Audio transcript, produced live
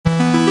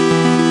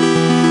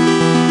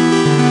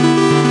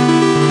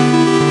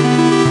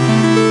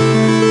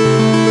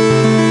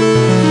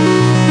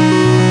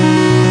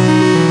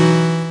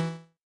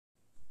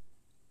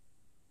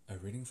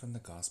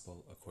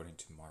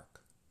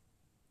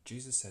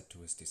said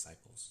to his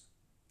disciples,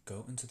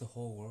 "Go into the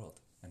whole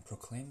world and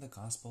proclaim the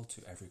gospel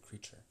to every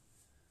creature.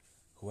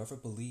 Whoever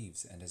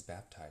believes and is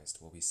baptized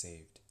will be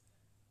saved.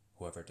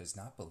 Whoever does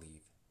not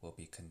believe will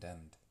be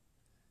condemned.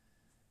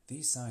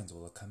 These signs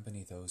will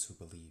accompany those who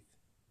believe.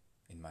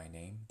 In my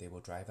name they will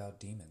drive out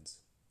demons.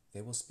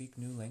 They will speak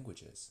new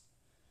languages.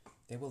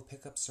 They will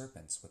pick up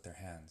serpents with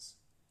their hands,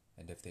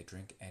 and if they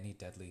drink any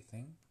deadly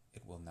thing,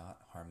 it will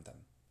not harm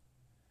them.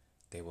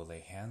 They will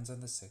lay hands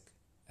on the sick,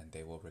 and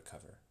they will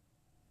recover."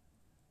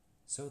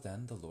 So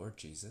then the Lord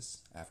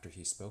Jesus, after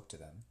he spoke to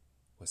them,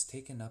 was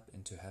taken up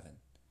into heaven,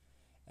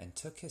 and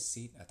took his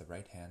seat at the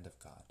right hand of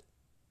God.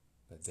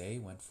 But they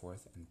went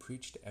forth and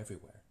preached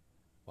everywhere,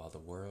 while the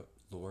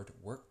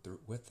Lord worked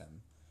with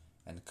them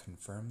and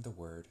confirmed the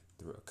word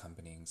through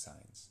accompanying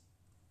signs.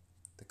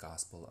 The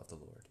Gospel of the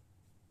Lord.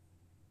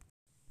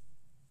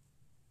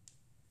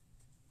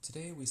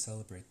 Today we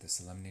celebrate the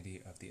solemnity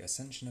of the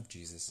Ascension of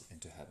Jesus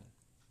into heaven.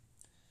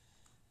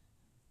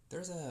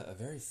 There's a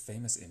very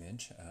famous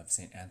image of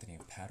St. Anthony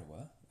of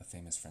Padua, a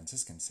famous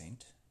Franciscan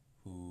saint,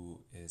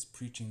 who is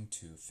preaching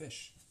to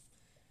fish.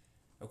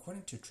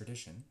 According to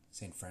tradition,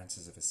 St.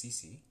 Francis of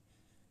Assisi,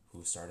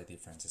 who started the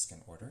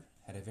Franciscan order,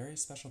 had a very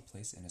special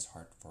place in his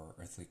heart for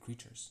earthly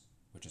creatures,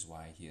 which is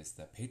why he is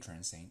the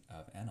patron saint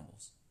of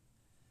animals.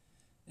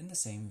 In the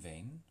same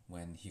vein,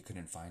 when he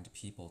couldn't find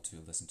people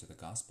to listen to the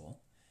gospel,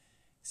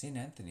 St.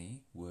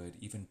 Anthony would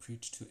even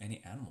preach to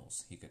any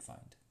animals he could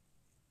find.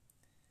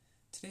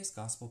 Today's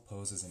gospel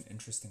poses an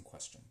interesting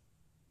question.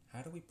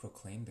 How do we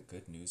proclaim the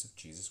good news of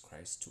Jesus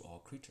Christ to all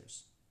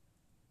creatures?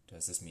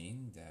 Does this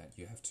mean that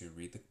you have to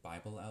read the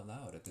Bible out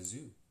loud at the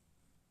zoo?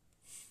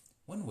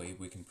 One way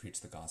we can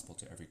preach the gospel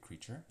to every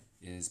creature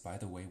is by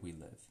the way we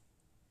live.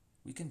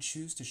 We can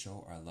choose to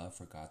show our love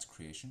for God's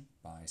creation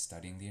by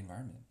studying the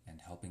environment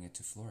and helping it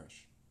to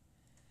flourish.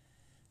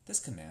 This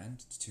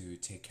command to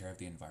take care of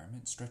the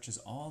environment stretches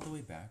all the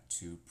way back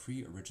to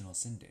pre-original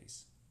sin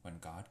days, when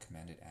God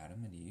commanded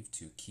Adam and Eve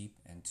to keep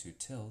and to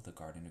till the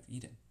Garden of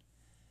Eden.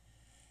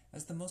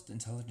 As the most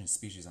intelligent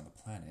species on the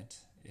planet,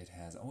 it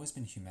has always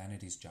been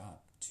humanity's job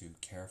to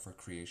care for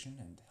creation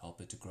and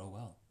help it to grow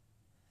well.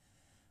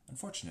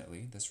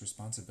 Unfortunately, this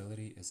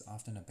responsibility is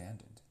often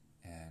abandoned,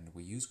 and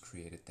we use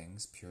created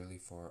things purely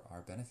for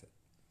our benefit.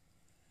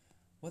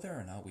 Whether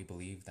or not we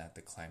believe that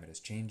the climate is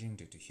changing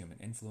due to human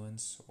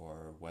influence,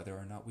 or whether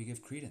or not we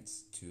give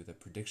credence to the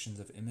predictions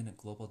of imminent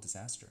global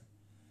disaster,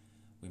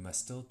 we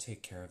must still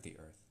take care of the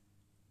earth.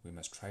 We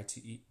must try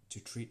to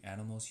treat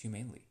animals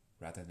humanely,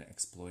 rather than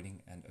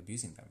exploiting and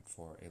abusing them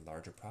for a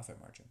larger profit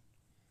margin.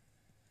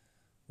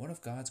 One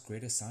of God's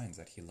greatest signs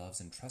that he loves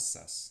and trusts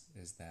us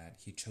is that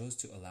he chose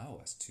to allow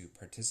us to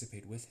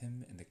participate with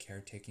him in the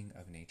caretaking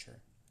of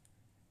nature.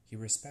 He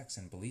respects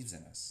and believes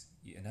in us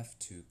enough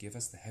to give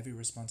us the heavy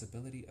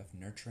responsibility of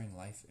nurturing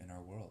life in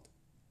our world.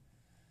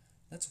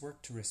 Let's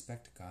work to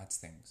respect God's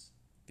things,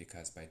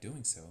 because by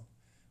doing so,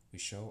 we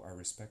show our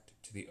respect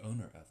to the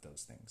owner of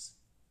those things,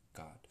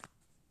 God.